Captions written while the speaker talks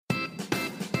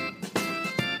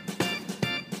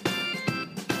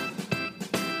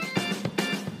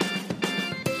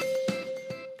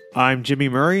I'm Jimmy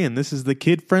Murray, and this is the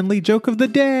kid-friendly joke of the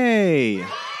day.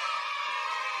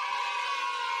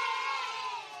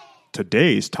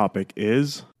 Today's topic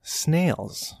is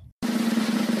snails.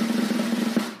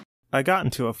 I got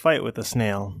into a fight with a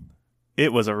snail.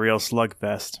 It was a real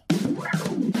slugfest.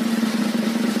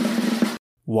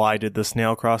 Why did the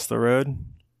snail cross the road?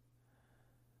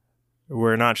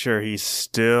 We're not sure. He's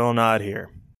still not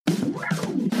here.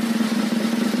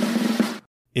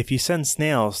 If you send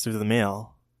snails through the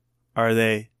mail, are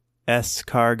they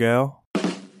escargot?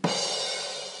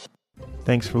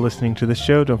 Thanks for listening to this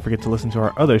show. Don't forget to listen to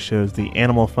our other shows, the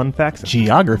Animal Fun Facts,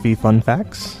 Geography Fun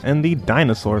Facts, and the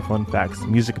Dinosaur Fun Facts.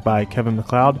 Music by Kevin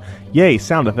MacLeod. Yay!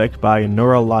 Sound effect by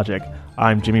Neurologic.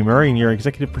 I'm Jimmy Murray, and your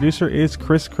executive producer is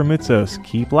Chris Kremitzos.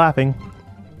 Keep laughing.